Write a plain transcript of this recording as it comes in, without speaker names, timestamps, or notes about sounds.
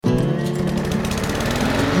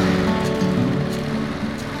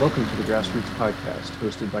Welcome to the Grassroots Podcast,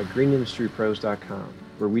 hosted by GreenIndustryPros.com,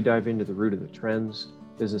 where we dive into the root of the trends,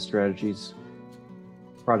 business strategies,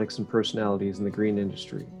 products, and personalities in the green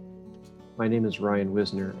industry. My name is Ryan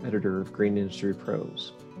Wisner, editor of Green Industry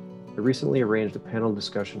Pros. I recently arranged a panel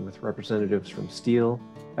discussion with representatives from Stihl,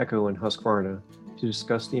 Echo, and Husqvarna to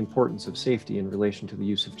discuss the importance of safety in relation to the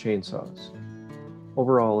use of chainsaws.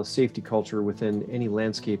 Overall, a safety culture within any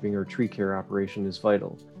landscaping or tree care operation is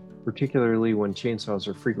vital, particularly when chainsaws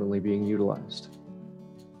are frequently being utilized.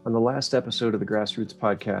 On the last episode of the Grassroots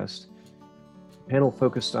Podcast, the panel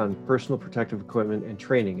focused on personal protective equipment and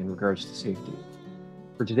training in regards to safety.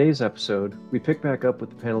 For today's episode, we pick back up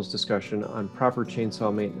with the panel's discussion on proper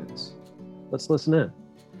chainsaw maintenance. Let's listen in.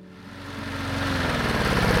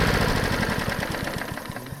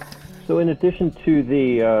 So in addition to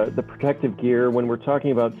the protective gear, when we're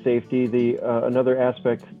talking about safety, another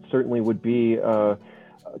aspect certainly would be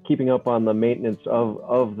keeping up on the maintenance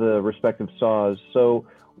of the respective saws. So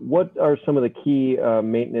what are some of the key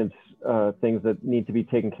maintenance things that need to be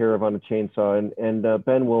taken care of on a chainsaw? And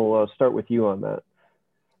Ben, we'll start with you on that.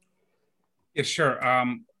 Yeah, sure.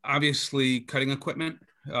 Obviously, cutting equipment,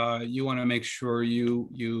 you want to make sure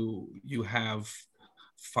you have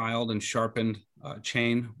filed and sharpened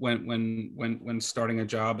chain when starting a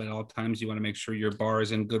job. At all times, you want to make sure your bar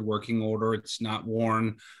is in good working order. It's not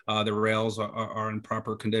worn. The rails are in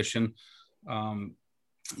proper condition.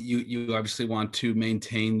 You obviously want to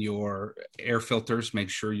maintain your air filters, make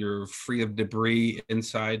sure you're free of debris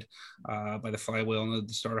inside by the flywheel and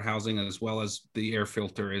the starter housing, as well as the air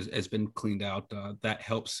filter has been cleaned out. That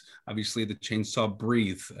helps, obviously, the chainsaw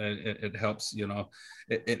breathe. It helps,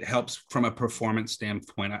 it helps from a performance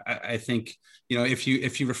standpoint. I think, if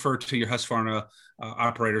you refer to your Husqvarna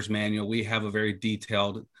operator's manual, we have a very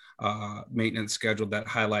detailed maintenance schedule that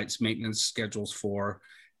highlights maintenance schedules for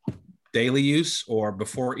daily use or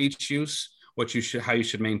before each use, how you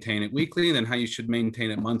should maintain it weekly, and then how you should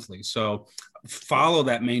maintain it monthly. So follow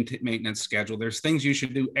that maintenance schedule. There's things you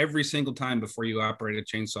should do every single time before you operate a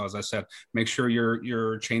chainsaw. As I said, make sure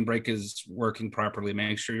your chain brake is working properly.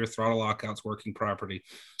 Make sure your throttle lockout's working properly.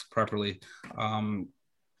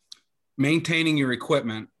 Maintaining your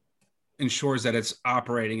equipment ensures that it's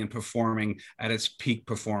operating and performing at its peak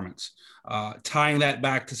performance. Tying that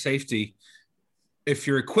back to safety, if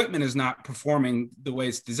your equipment is not performing the way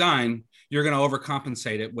it's designed, you're going to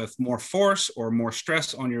overcompensate it with more force or more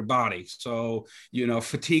stress on your body. So,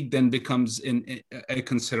 fatigue then becomes a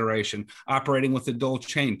consideration. Operating with a dull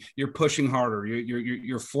chain, you're pushing harder.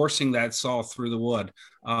 You're forcing that saw through the wood.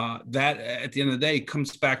 That, at the end of the day,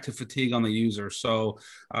 comes back to fatigue on the user. So,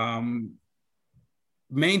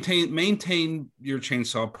 maintain your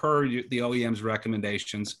chainsaw per the OEM's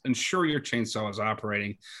recommendations. Ensure your chainsaw is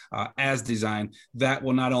operating as designed. That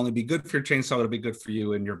will not only be good for your chainsaw, it'll be good for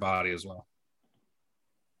you and your body as well.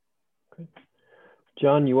 Okay.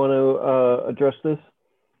 John, you want to address this?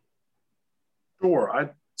 Sure.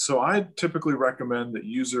 I typically recommend that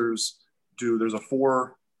users there's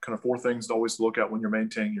four things to always look at when you're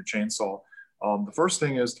maintaining your chainsaw. The first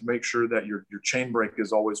thing is to make sure that your chain brake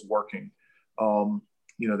is always working.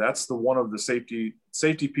 That's one of the safety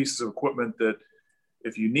pieces of equipment that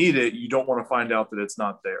if you need it, you don't want to find out that it's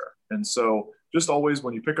not there. And so just always,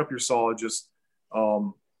 when you pick up your saw, just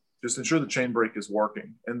ensure the chain brake is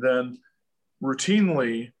working. And then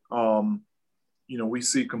routinely, we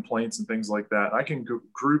see complaints and things like that. I can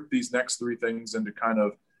group these next three things into kind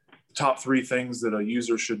of the top three things that a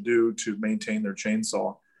user should do to maintain their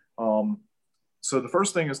chainsaw. So the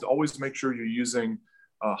first thing is to always make sure you're using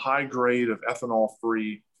a high grade of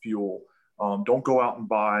ethanol-free fuel. Don't go out and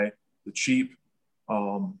buy the cheap,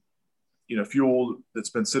 fuel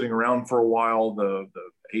that's been sitting around for a while, the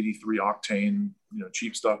 83 octane,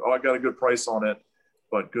 cheap stuff. Oh, I got a good price on it,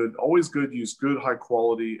 but use good high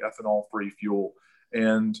quality ethanol-free fuel.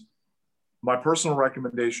 And my personal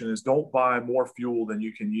recommendation is don't buy more fuel than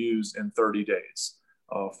you can use in 30 days.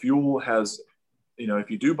 Fuel has,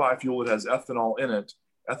 if you do buy fuel that has ethanol in it,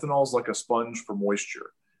 ethanol is like a sponge for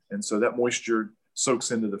moisture. And so that moisture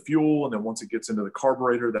soaks into the fuel. And then once it gets into the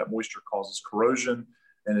carburetor, that moisture causes corrosion.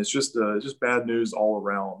 And it's just bad news all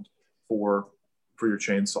around for your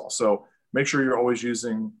chainsaw. So make sure you're always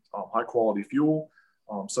using high quality fuel,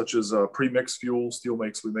 such as pre-mixed fuel.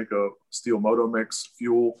 We make a Stihl Moto Mix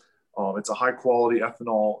fuel. It's a high quality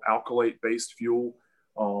ethanol alkylate based fuel.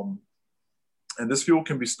 And this fuel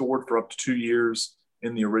can be stored for up to 2 years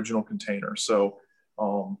in the original container. So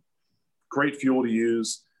great fuel to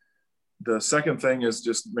use. The second thing is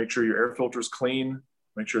just make sure your air filter is clean.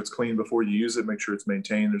 Make sure it's clean before you use it. Make sure it's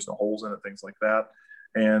maintained. There's no holes in it, things like that.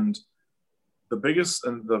 And the biggest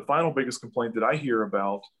and the final biggest complaint that I hear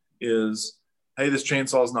about is, hey, this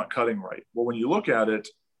chainsaw is not cutting right. Well, when you look at it,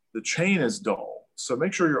 the chain is dull. So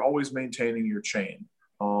make sure you're always maintaining your chain.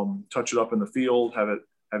 Touch it up in the field, have it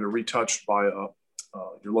retouched by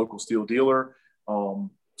your local steel dealer.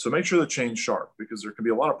 So make sure the chain's sharp, because there can be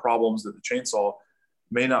a lot of problems that the chainsaw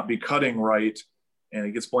may not be cutting right, and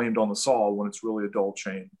it gets blamed on the saw when it's really a dull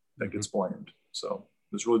chain that gets blamed. So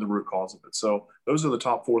it's really the root cause of it. So those are the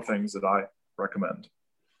top 4 things that I recommend.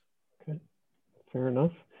 Okay, fair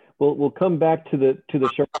enough. We'll come back to the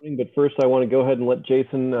sharpening, but first I want to go ahead and let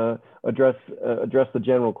Jason address the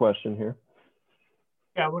general question here.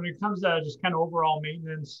 Yeah, when it comes to just kind of overall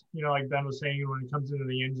maintenance, like Ben was saying, when it comes into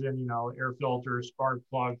the engine, air filter, spark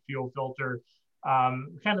plug, fuel filter,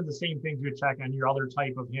 kind of the same things you check on your other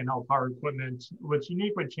type of handheld power equipment. What's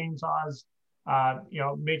unique with chainsaws,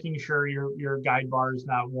 making sure your guide bar is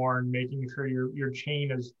not worn, making sure your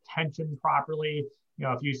chain is tensioned properly.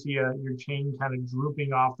 If you see your chain kind of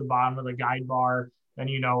drooping off the bottom of the guide bar, then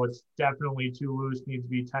it's definitely too loose, needs to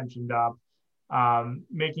be tensioned up.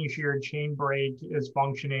 Making sure your chain brake is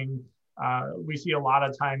functioning. We see a lot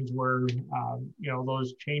of times where,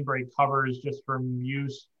 those chain brake covers just from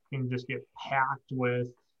use can just get packed with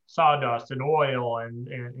sawdust and oil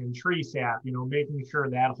and tree sap, making sure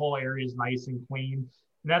that whole area is nice and clean.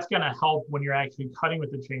 And that's going to help when you're actually cutting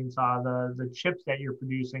with the chainsaw, the chips that you're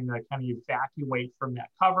producing that kind of evacuate from that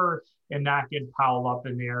cover and not get piled up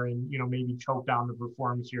in there and, maybe choke down the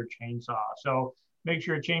performance of your chainsaw. So make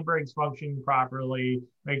sure your chain brake's functioning properly,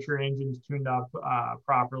 make sure your engine's tuned up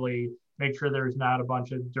properly, make sure there's not a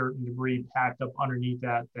bunch of dirt and debris packed up underneath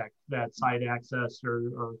that side access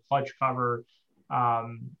or clutch cover.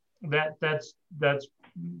 That's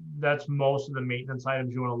most of the maintenance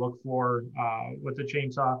items you want to look for with the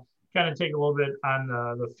chainsaw. Kind of take a little bit on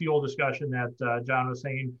the fuel discussion that John was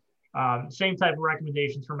saying. Same type of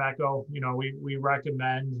recommendations from Echo. We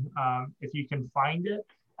recommend, if you can find it,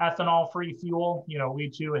 ethanol-free fuel.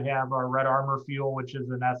 We too have our Red Armor fuel, which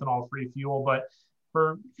is an ethanol-free fuel. But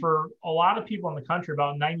for a lot of people in the country,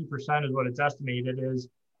 about 90% is what it's estimated is,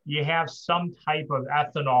 you have some type of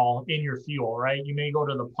ethanol in your fuel, right? You may go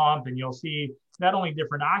to the pump and you'll see not only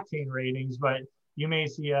different octane ratings, but you may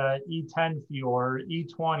see a E10 fuel or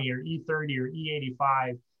E20 or E30 or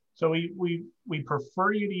E85. So we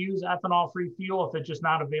prefer you to use ethanol-free fuel. If it's just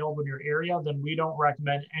not available in your area, then we don't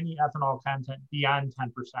recommend any ethanol content beyond 10%.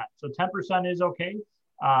 So 10% is okay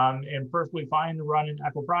and perfectly fine to run in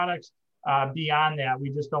Echo products. Beyond that,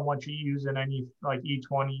 we just don't want you using any like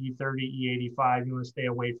E20, E30, E85. You want to stay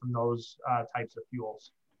away from those types of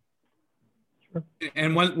fuels.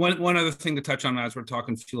 And one other thing to touch on as we're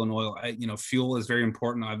talking fuel and oil, fuel is very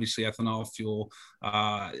important. Obviously, ethanol fuel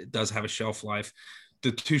does have a shelf life.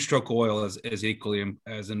 The two-stroke oil is equally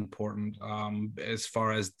as important as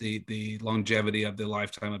far as the longevity of the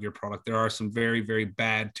lifetime of your product. There are some very, very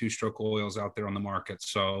bad two-stroke oils out there on the market.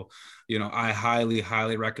 So, I highly,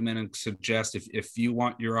 highly recommend and suggest if you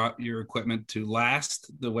want your equipment to last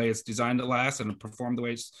the way it's designed to last and perform the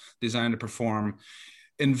way it's designed to perform,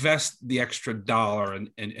 invest the extra dollar in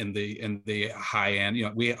the high end.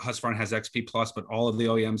 Husqvarna has XP Plus, but all of the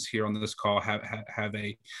OEMs here on this call have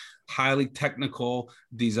a highly technical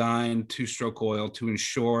design two-stroke oil to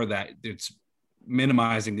ensure that it's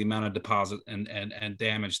minimizing the amount of deposit and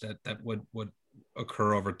damage that would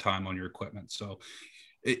occur over time on your equipment. So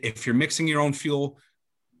if you're mixing your own fuel,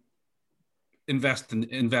 invest in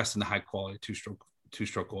the high quality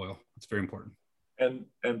two-stroke oil. It's very important.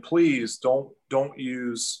 And please don't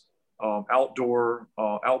use outboard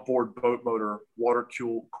boat motor water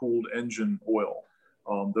cooled engine oil.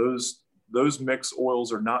 Those mixed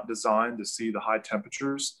oils are not designed to see the high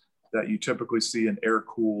temperatures that you typically see in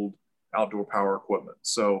air-cooled outdoor power equipment.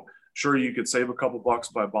 So sure, you could save a couple bucks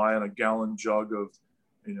by buying a gallon jug of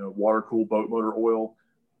water-cooled boat motor oil.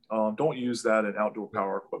 Don't use that in outdoor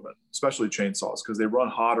power equipment, especially chainsaws, because they run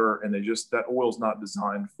hotter and that oil's not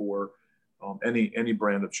designed for any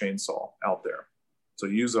brand of chainsaw out there. So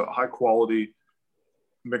use a high-quality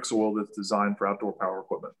mix oil that's designed for outdoor power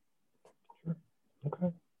equipment.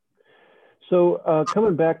 Okay. So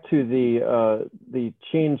coming back to the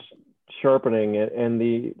chain sharpening and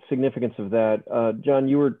the significance of that, John,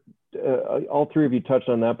 you were all three of you touched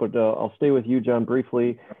on that, but I'll stay with you, John,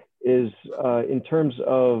 briefly. Is in terms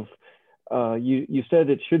of you said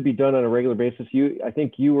it should be done on a regular basis. I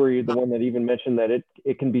think you were the one that even mentioned that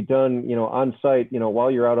it can be done on site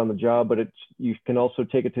while you're out on the job, but you can also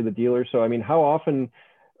take it to the dealer. So I mean, how often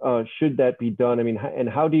should that be done? I mean, and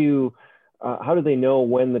how do they know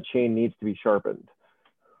when the chain needs to be sharpened?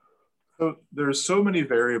 So there's so many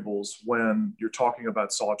variables when you're talking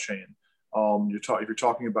about saw chain. If you're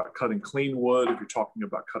talking about cutting clean wood, if you're talking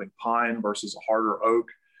about cutting pine versus a harder oak,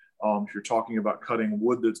 if you're talking about cutting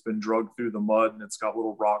wood that's been drugged through the mud and it's got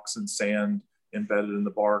little rocks and sand embedded in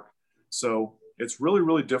the bark. So it's really,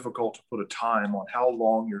 really difficult to put a time on how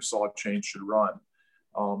long your saw chain should run.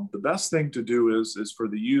 The best thing to do is for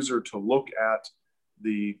the user to look at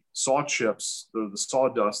the saw chips, the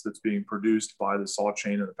sawdust that's being produced by the saw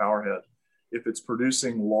chain and the power head. If it's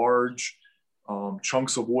producing large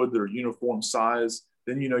chunks of wood that are uniform size,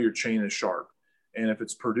 then you know your chain is sharp. And if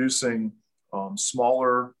it's producing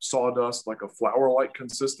smaller sawdust, like a flour-like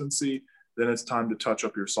consistency, then it's time to touch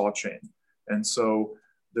up your saw chain. And so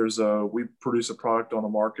we produce a product on the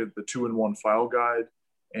market, the 2-in-1 file guide.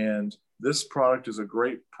 And this product is a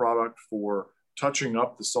great product for touching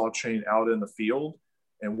up the saw chain out in the field.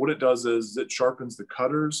 And what it does is it sharpens the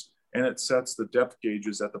cutters and it sets the depth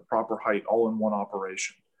gauges at the proper height all in one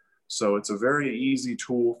operation. So it's a very easy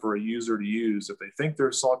tool for a user to use. If they think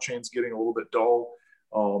their saw chain's getting a little bit dull,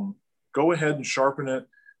 go ahead and sharpen it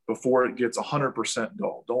before it gets 100%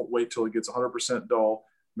 dull. Don't wait till it gets 100% dull.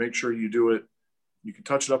 Make sure you do it. You can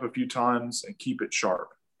touch it up a few times and keep it sharp.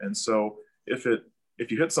 And so if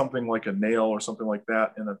you hit something like a nail or something like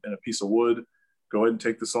that in a piece of wood, go ahead and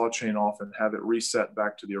take the saw chain off and have it reset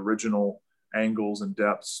back to the original angles and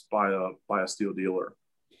depths by a steel dealer.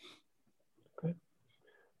 Okay.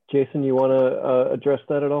 Jason, you want to address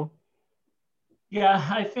that at all? Yeah,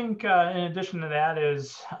 I think in addition to that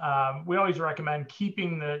is we always recommend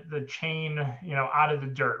keeping the chain, out of the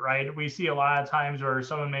dirt, right? We see a lot of times where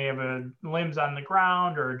someone may have limbs on the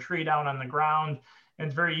ground or a tree down on the ground, and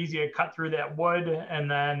it's very easy to cut through that wood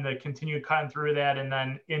and then to continue cutting through that and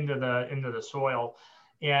then into the soil.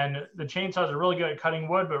 And the chainsaws are really good at cutting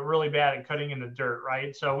wood, but really bad at cutting in the dirt,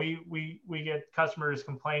 right? So we get customers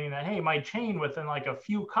complaining that, hey, my chain within like a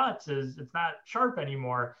few cuts it's not sharp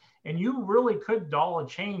anymore. And you really could dull a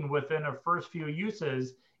chain within a first few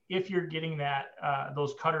uses if you're getting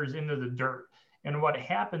those cutters into the dirt. And what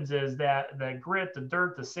happens is that the grit, the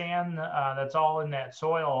dirt, the sand, that's all in that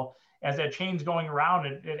soil, as that chain's going around,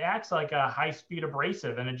 it acts like a high-speed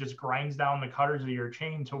abrasive, and it just grinds down the cutters of your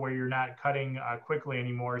chain to where you're not cutting quickly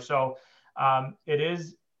anymore. So it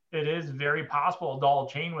is very possible to dull a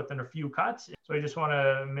chain within a few cuts. So we just want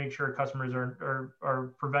to make sure customers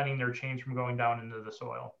are preventing their chains from going down into the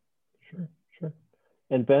soil. Sure.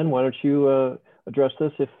 And Ben, why don't you address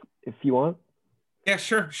this if you want? Yeah,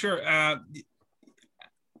 sure. I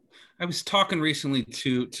was talking recently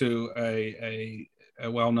to a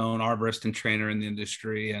well-known arborist and trainer in the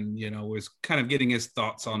industry, and was kind of getting his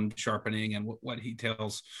thoughts on sharpening and what he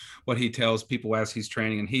tells people as he's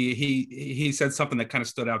training. And he said something that kind of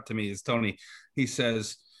stood out to me is, Tony, he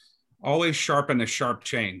says, always sharpen a sharp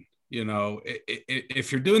chain.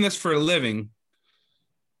 If you're doing this for a living,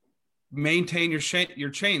 maintain your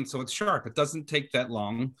chain so it's sharp. It doesn't take that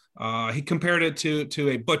long. He compared it to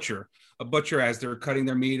a butcher as they're cutting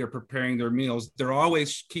their meat or preparing their meals. They're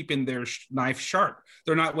always keeping their knife sharp.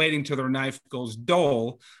 They're not waiting till their knife goes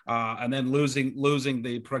dull and then losing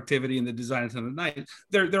the productivity and the design of the knife.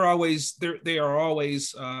 They're always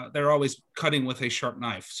cutting with a sharp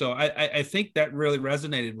knife. So I think that really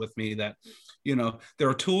resonated with me, that there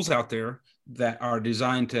are tools out there that are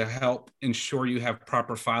designed to help ensure you have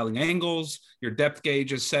proper filing angles, your depth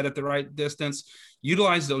gauge is set at the right distance.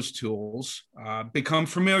 Utilize those tools, become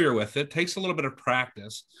familiar with it. Takes a little bit of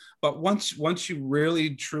practice, but once you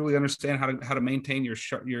really truly understand how to maintain your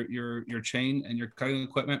chain and your cutting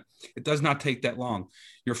equipment, it does not take that long.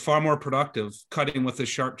 You're far more productive cutting with a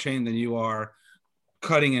sharp chain than you are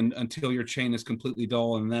cutting until your chain is completely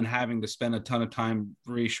dull and then having to spend a ton of time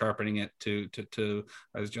resharpening it to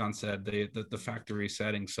as John said, the factory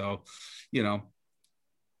setting. So,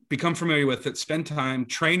 become familiar with it, spend time,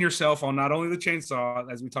 train yourself on not only the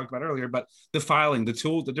chainsaw, as we talked about earlier, but the filing, the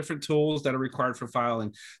different tools that are required for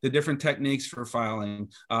filing, the different techniques for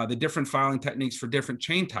filing, the different filing techniques for different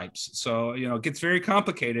chain types. So, it gets very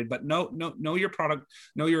complicated, but know your product,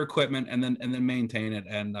 know your equipment, and then maintain it.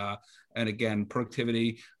 And again,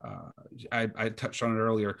 productivity, I touched on it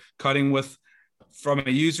earlier, cutting from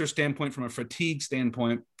a user standpoint, from a fatigue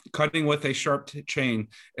standpoint, cutting with a sharp chain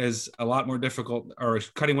is a lot more difficult, or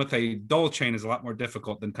cutting with a dull chain is a lot more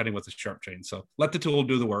difficult than cutting with a sharp chain. So let the tool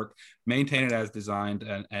do the work, maintain it as designed,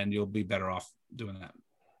 and you'll be better off doing that.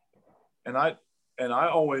 And I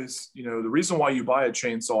always, the reason why you buy a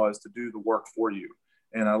chainsaw is to do the work for you.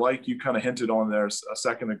 And I like you kind of hinted on there a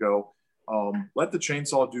second ago, let the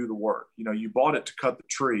chainsaw do the work. You bought it to cut the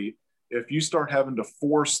tree. If you start having to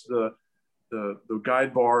force the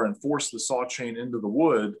guide bar and force the saw chain into the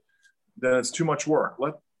wood, then it's too much work.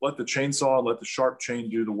 let the chainsaw, let the sharp chain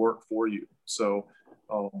do the work for you. So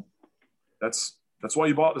that's why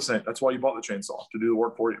you bought the chainsaw, to do the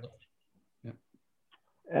work for you. Yeah.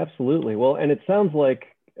 Absolutely. Well, and it sounds like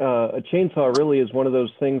a chainsaw really is one of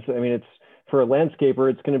those things. I mean, it's for a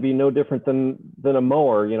landscaper, it's going to be no different than a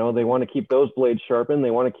mower. You know, they want to keep those blades sharpened.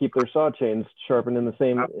 They want to keep their saw chains sharpened in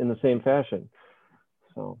the same fashion.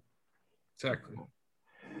 So exactly.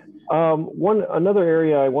 Another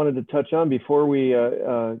area I wanted to touch on before we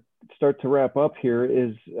start to wrap up here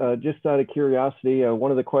is just out of curiosity,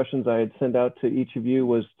 one of the questions I had sent out to each of you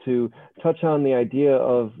was to touch on the idea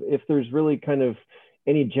of if there's really kind of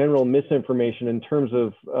any general misinformation in terms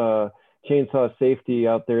of chainsaw safety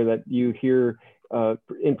out there that you hear,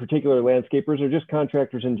 in particular landscapers or just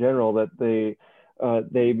contractors in general, that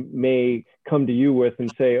they may come to you with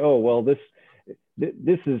and say, oh, well, this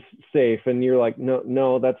is safe, and you're like,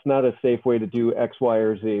 no, that's not a safe way to do X, Y,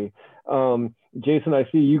 or Z. Jason, I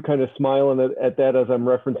see you kind of smiling at that as I'm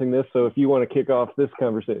referencing this. So if you want to kick off this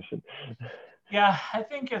conversation. Yeah, I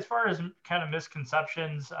think as far as kind of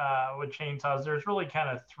misconceptions with chainsaws, there's really kind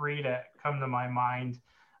of three that come to my mind.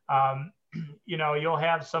 You know, you'll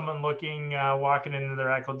have someone walking into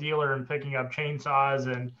their local dealer and picking up chainsaws,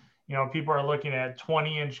 and you know, people are looking at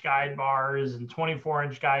 20-inch guide bars and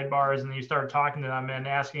 24-inch guide bars, and you start talking to them and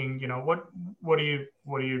asking, you know, what do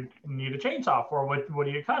you need a chainsaw for? What are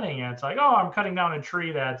you cutting? And it's like, oh, I'm cutting down a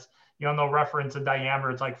tree that's, you know, they'll reference a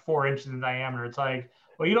diameter. It's like 4 inches in diameter. It's like,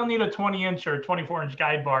 well, you don't need a 20-inch or 24-inch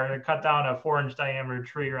guide bar to cut down a 4-inch diameter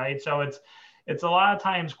tree, right? So it's a lot of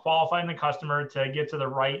times qualifying the customer to get to the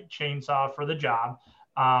right chainsaw for the job.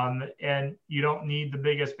 And you don't need the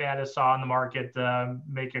biggest, baddest saw in the market to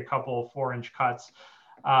make a couple of 4-inch cuts.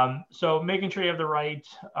 So making sure you have the right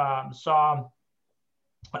saw.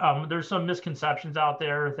 There's some misconceptions out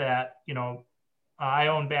there that, you know, I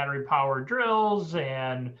own battery powered drills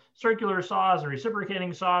and circular saws and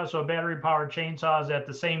reciprocating saws. So battery powered chainsaws at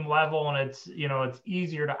the same level, and it's, you know, it's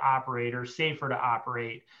easier to operate or safer to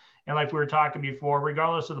operate. And like we were talking before,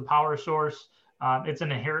 regardless of the power source, it's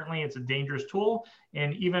a dangerous tool.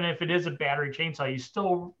 And even if it is a battery chainsaw, you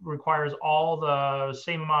still requires all the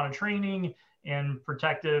same amount of training and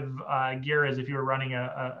protective gear as if you were running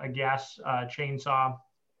a gas chainsaw.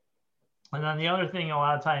 And then the other thing a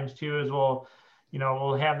lot of times too is we'll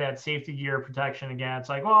have that safety gear protection again. It's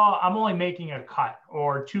like, well, I'm only making a cut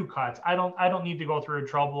or 2 cuts. I don't need to go through the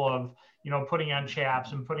trouble of, you know, putting on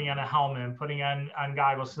chaps and putting on a helmet and putting on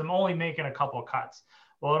goggles, because I'm only making a couple of cuts.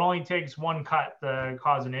 Well, it only takes 1 cut to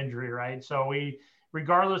cause an injury, right? So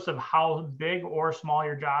regardless of how big or small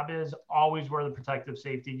your job is, always wear the protective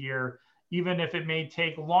safety gear, even if it may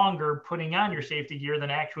take longer putting on your safety gear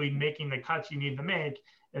than actually making the cuts you need to make.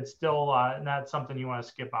 It's still not something you want to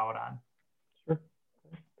skip out on.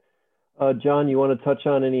 Sure. John, you want to touch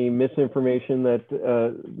on any misinformation that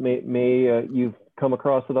may you've come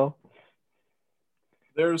across at all?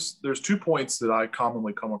 There's 2 points that I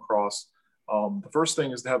commonly come across. The first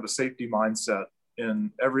thing is to have a safety mindset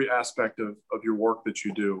in every aspect of your work that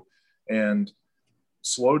you do, and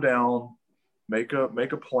slow down, make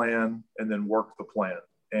a plan, and then work the plan.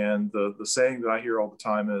 And the saying that I hear all the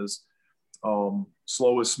time is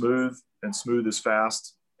slow is smooth, and smooth is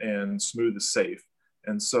fast, and smooth is safe.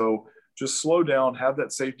 And so just slow down, have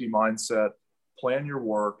that safety mindset, plan your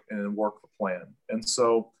work, and then work the plan. And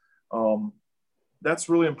so that's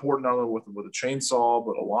really important, not only with a chainsaw,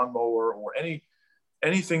 but a lawnmower or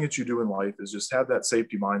anything that you do in life, is just have that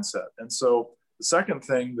safety mindset. And so the second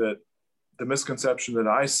thing, that the misconception that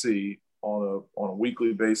I see on a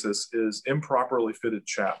weekly basis, is improperly fitted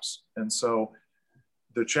chaps. And so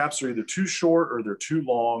the chaps are either too short or they're too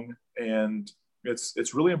long, and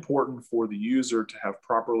it's really important for the user to have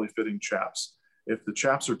properly fitting chaps. If the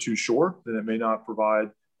chaps are too short, then it may not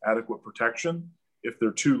provide adequate protection. If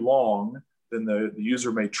they're too long, then the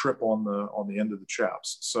user may trip on the end of the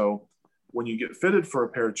chaps. So when you get fitted for a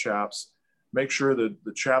pair of chaps, make sure that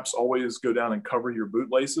the chaps always go down and cover your boot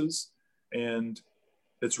laces. And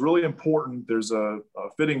it's really important. There's a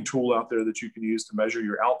fitting tool out there that you can use to measure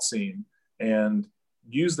your outseam, and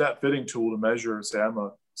use that fitting tool to measure. Say I'm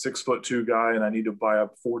a 6'2" guy and I need to buy a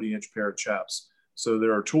 40-inch pair of chaps. So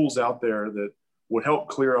there are tools out there that would help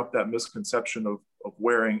clear up that misconception of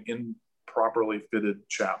wearing improperly fitted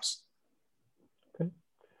chaps. Okay.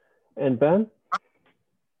 And Ben?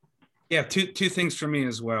 Yeah, two things for me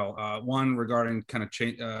as well. One regarding kind of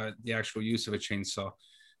the actual use of a chainsaw.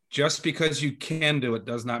 Just because you can do it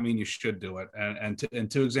does not mean you should do it. And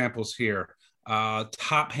 2 examples here.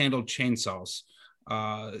 Top-handled chainsaws.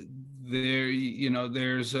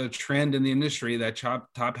 There's a trend in the industry that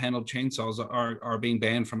top handled chainsaws are being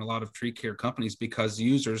banned from a lot of tree care companies because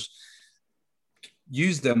users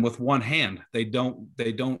use them with one hand. They don't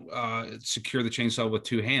secure the chainsaw with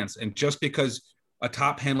two hands. And just because a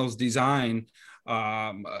top handle's design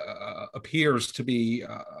appears to be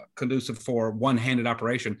conducive for one-handed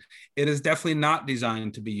operation, it is definitely not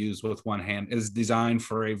designed to be used with one hand. It is designed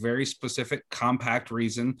for a very specific compact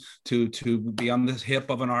reason, to be on the hip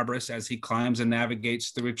of an arborist as he climbs and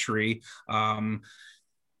navigates through a tree.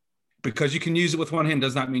 Because you can use it with one hand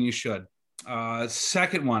does not mean you should.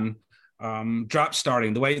 Second one, drop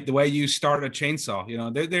starting, the way you start a chainsaw.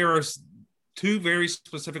 There are two very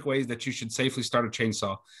specific ways that you should safely start a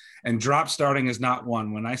chainsaw, and drop starting is not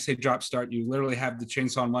one. When I say drop start, you literally have the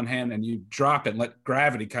chainsaw in one hand and you drop it and let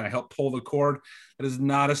gravity kind of help pull the cord. It is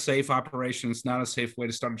not a safe operation. It's not a safe way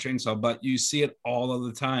to start a chainsaw, but you see it all of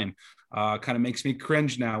the time. Kind of makes me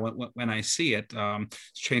cringe now when I see it.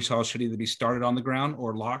 Chainsaws should either be started on the ground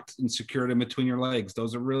or locked and secured in between your legs.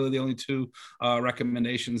 Those are really the only two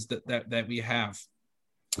recommendations that we have.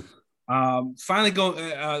 Finally,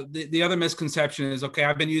 the other misconception is, okay,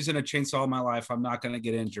 I've been using a chainsaw all my life, I'm not going to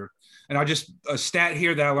get injured. And I'll just, a stat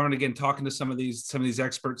here that I learned again talking to some of these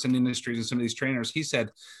experts in the industries and some of these trainers. He said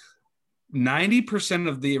 90%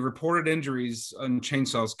 of the reported injuries on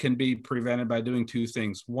chainsaws can be prevented by doing two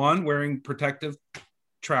things. One, wearing protective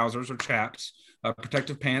trousers or chaps,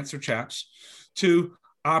 protective pants or chaps. Two,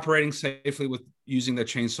 operating safely with using the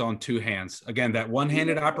chainsaw in two hands. Again, that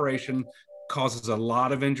one-handed operation causes a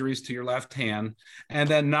lot of injuries to your left hand, and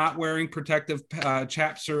then not wearing protective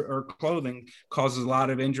chaps or clothing causes a lot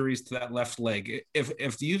of injuries to that left leg.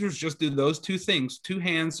 If the users just do those two things, two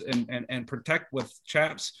hands and protect with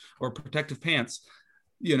chaps or protective pants,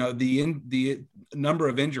 the number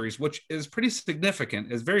of injuries, which is pretty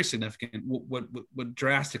significant, is very significant, would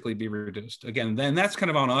drastically be reduced. Again, then that's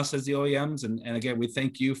kind of on us as the OEMs. And again, we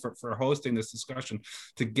thank you for hosting this discussion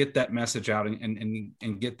to get that message out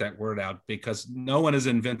and get that word out, because no one is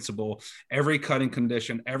invincible. Every cutting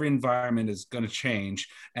condition, every environment is going to change.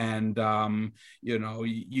 And,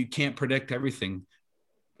 you can't predict everything.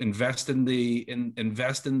 Invest in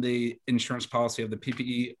the insurance policy of the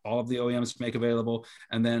PPE all of the OEMs make available,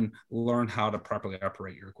 and then learn how to properly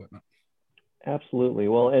operate your equipment. Absolutely.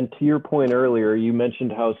 Well, and to your point earlier, you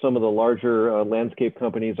mentioned how some of the larger landscape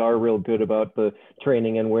companies are real good about the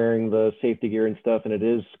training and wearing the safety gear and stuff. And it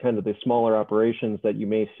is kind of the smaller operations that you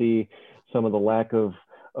may see some of the lack of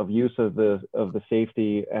use of the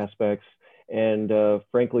safety aspects. And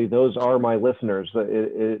frankly, those are my listeners.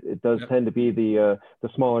 It does tend to be the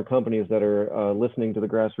smaller companies that are listening to the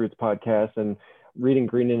Grassroots podcast and reading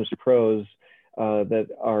Green Industry Pros that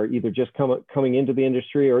are either just coming into the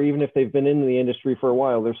industry, or even if they've been in the industry for a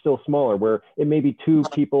while, they're still smaller, where it may be two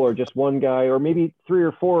people or just one guy, or maybe three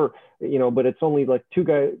or four, but it's only like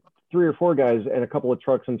three or four guys and a couple of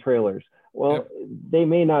trucks and trailers. Well, they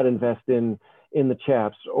may not invest in the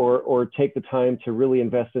chaps or take the time to really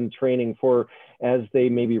invest in training for as they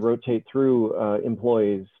maybe rotate through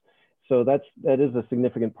employees. So that is a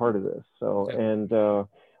significant part of this. So, and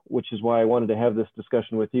which is why I wanted to have this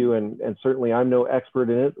discussion with you. And certainly I'm no expert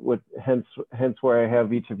in it, hence why I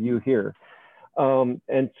have each of you here.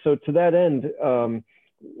 And so to that end,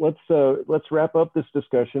 let's wrap up this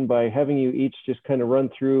discussion by having you each just kind of run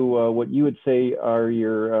through what you would say are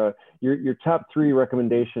your top three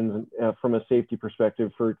recommendations from a safety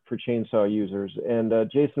perspective for chainsaw users. And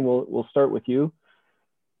Jason, we'll start with you.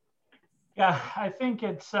 Yeah, I think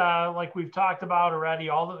it's like we've talked about already,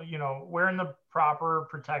 wearing the proper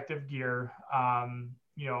protective gear,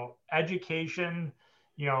 education,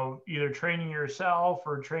 either training yourself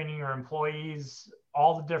or training your employees,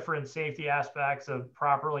 all the different safety aspects of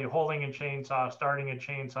properly holding a chainsaw, starting a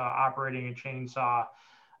chainsaw, operating a chainsaw,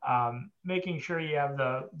 making sure you have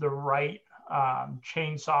the right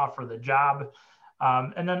chainsaw for the job.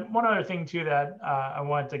 And then one other thing too that I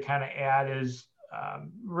wanted to kind of add is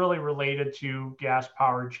really related to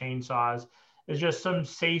gas-powered chainsaws is just some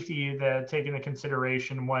safety that take into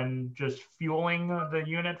consideration when just fueling the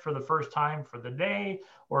unit for the first time for the day,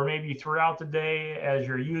 or maybe throughout the day as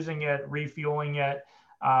you're using it, refueling it.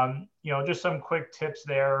 Just some quick tips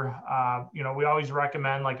there. We always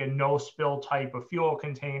recommend like a no spill type of fuel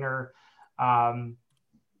container.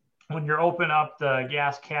 When you open up the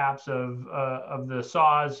gas caps of the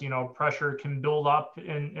saws, pressure can build up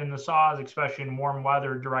in the saws, especially in warm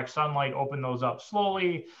weather, direct sunlight. Open those up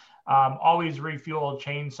slowly. Always refuel a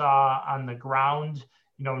chainsaw on the ground,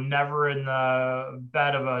 never in the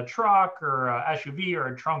bed of a truck or a SUV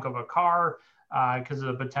or a trunk of a car because of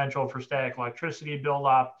the potential for static electricity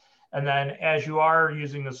buildup. And then as you are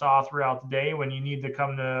using the saw throughout the day, when you need to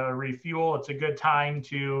come to refuel, it's a good time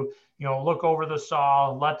to, look over the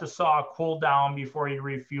saw, let the saw cool down before you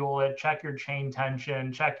refuel it, check your chain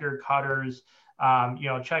tension, check your cutters,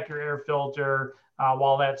 check your air filter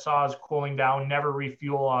while that saw is cooling down. Never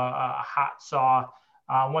refuel a hot saw.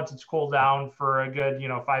 Once it's cooled down for a good,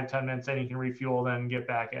 5-10 minutes, then you can refuel, then get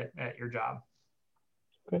back at your job.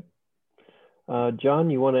 Okay. John,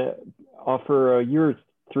 you want to offer your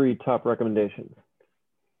 3 top recommendations?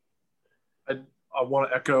 I want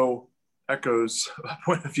to echo Echo's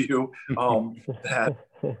point of view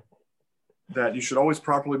that you should always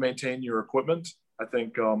properly maintain your equipment. I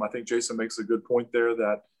think Jason makes a good point there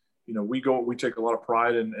that, we take a lot of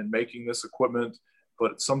pride in making this equipment,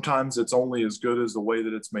 but sometimes it's only as good as the way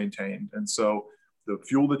that it's maintained. And so the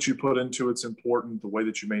fuel that you put into it's important, the way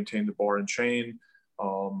that you maintain the bar and chain,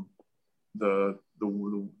 the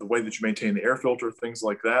way that you maintain the air filter, things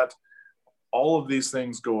like that. All of these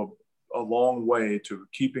things go a long way to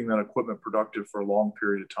keeping that equipment productive for a long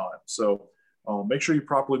period of time. So make sure you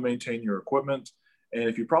properly maintain your equipment. And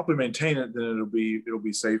if you properly maintain it, then it'll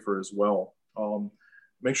be safer as well.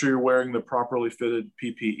 Make sure you're wearing the properly fitted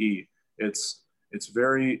PPE. It's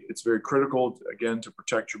very critical, again, to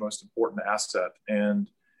protect your most important asset. And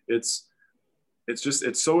it's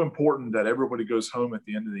so important that everybody goes home at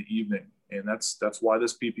the end of the evening. And that's why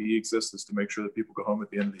this PPE exists, is to make sure that people go home at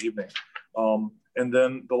the end of the evening. And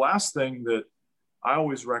then the last thing that I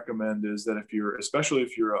always recommend is that especially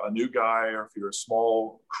if you're a new guy or if you're a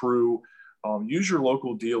small crew, use your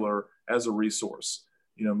local dealer as a resource.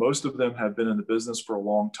 Most of them have been in the business for a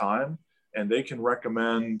long time, and they can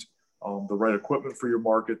recommend the right equipment for your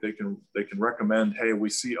market. They can recommend, hey, we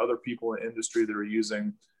see other people in the industry that are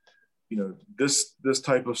using, this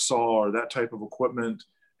type of saw or that type of equipment,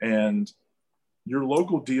 and your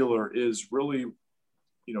local dealer is really,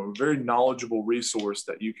 a very knowledgeable resource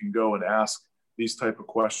that you can go and ask these type of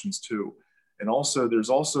questions to. And also, there's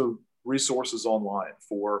also resources online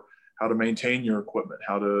for how to maintain your equipment,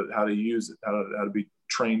 how to use it, how to be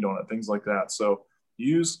trained on it, things like that. So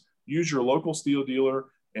use your local steel dealer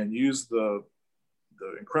and use the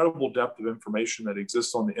incredible depth of information that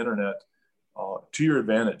exists on the internet to your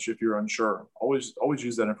advantage. If you're unsure, always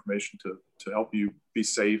use that information to help you be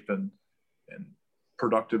safe and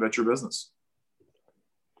productive at your business.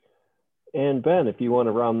 And Ben, if you want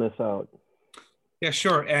to round this out. Yeah,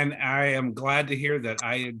 sure. And I am glad to hear that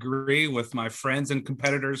I agree with my friends and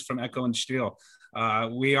competitors from Echo and Stihl.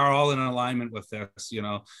 We are all in alignment with this.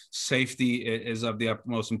 Safety is of the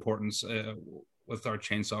utmost importance with our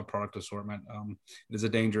chainsaw product assortment. It is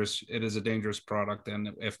a dangerous product,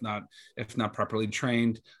 and if not properly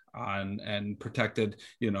trained and protected,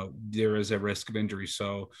 there is a risk of injury.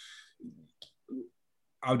 So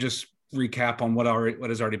I'll just recap on what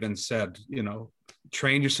has already been said.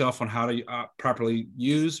 Train yourself on how to properly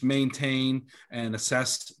use, maintain, and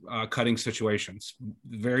assess cutting situations.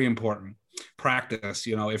 Very important. Practice.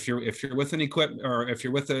 If you're with an equipment, or if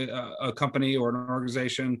you're with a company or an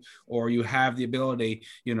organization, or you have the ability,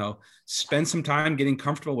 spend some time getting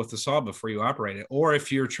comfortable with the saw before you operate it. Or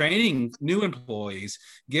if you're training new employees,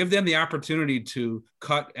 give them the opportunity to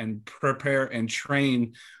cut and prepare and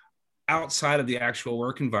train outside of the actual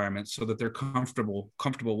work environment, so that they're comfortable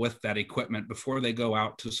with that equipment before they go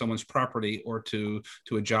out to someone's property or to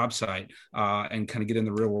a job site and kind of get in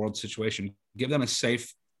the real world situation. Give them a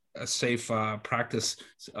safe practice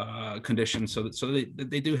condition so that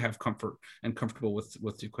they do have comfort and comfortable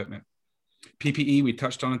with the equipment. PPE, we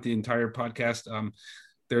touched on it the entire podcast.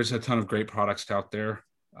 There's a ton of great products out there.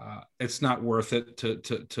 It's not worth it to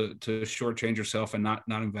shortchange yourself and not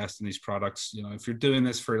invest in these products. If you're doing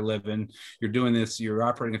this for a living, you're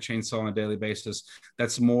operating a chainsaw on a daily basis,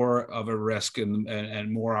 that's more of a risk and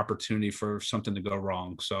more opportunity for something to go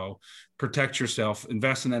wrong. So protect yourself,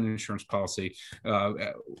 invest in that insurance policy,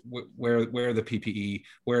 wear the PPE,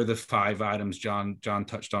 wear the 5 items John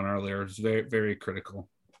touched on earlier. It's very, very critical.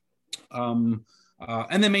 And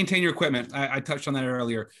then maintain your equipment. I touched on that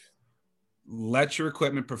earlier. Let your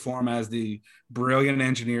equipment perform as the brilliant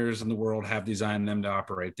engineers in the world have designed them to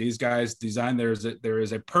operate. These guys design, there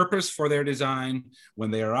is a purpose for their design when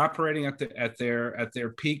they are operating at their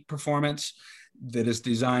peak performance, that is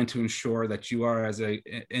designed to ensure that you are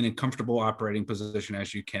in a comfortable operating position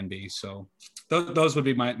as you can be. So those would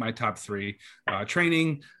be my top 3: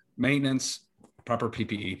 training, maintenance, proper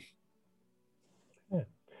PPE.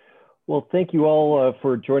 Well, thank you all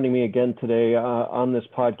for joining me again today on this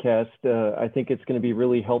podcast. I think it's going to be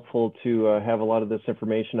really helpful to have a lot of this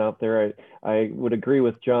information out there. I would agree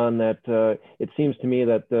with John that it seems to me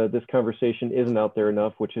that this conversation isn't out there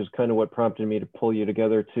enough, which is kind of what prompted me to pull you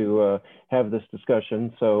together to have this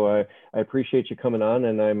discussion. So I appreciate you coming on,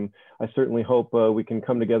 and I certainly hope we can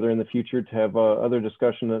come together in the future to have other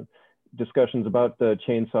discussions about the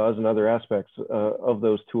chainsaws and other aspects of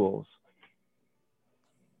those tools.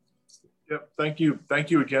 Yep. Thank you. Thank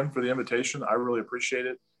you again for the invitation. I really appreciate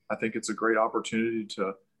it. I think it's a great opportunity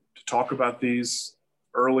to talk about these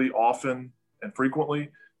early, often, and frequently.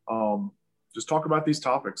 Just talk about these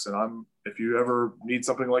topics. And if you ever need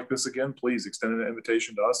something like this again, please extend an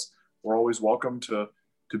invitation to us. We're always welcome to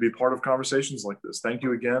be part of conversations like this. Thank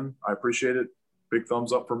you again. I appreciate it. Big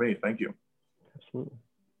thumbs up for me. Thank you. Absolutely.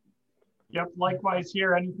 Yep. Likewise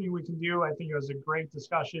here, anything we can do. I think it was a great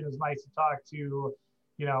discussion. It was nice to talk to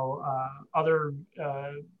other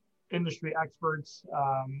industry experts.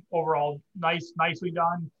 Overall, nicely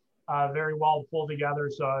done, very well pulled together.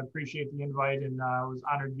 So I appreciate the invite, and I was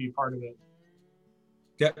honored to be part of it.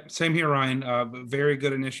 Yeah, same here, Ryan. Very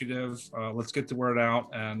good initiative. Let's get the word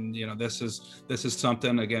out. And this is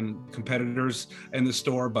something, again, competitors in the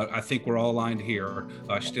store, but I think we're all aligned here.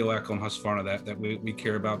 Steel Echo and Husqvarna that we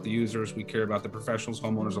care about the users, we care about the professionals,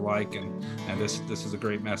 homeowners alike, and this is a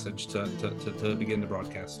great message to begin the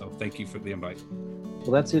broadcast. So thank you for the invite.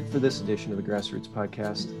 Well, that's it for this edition of the Grassroots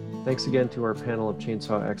Podcast. Thanks again to our panel of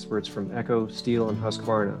chainsaw experts from Echo, Steel, and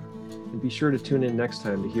Husqvarna. And be sure to tune in next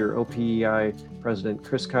time to hear OPEI President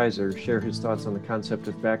Chris Kaiser share his thoughts on the concept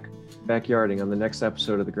of backyarding on the next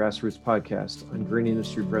episode of the Grassroots Podcast on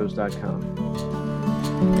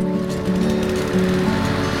greenindustrybros.com.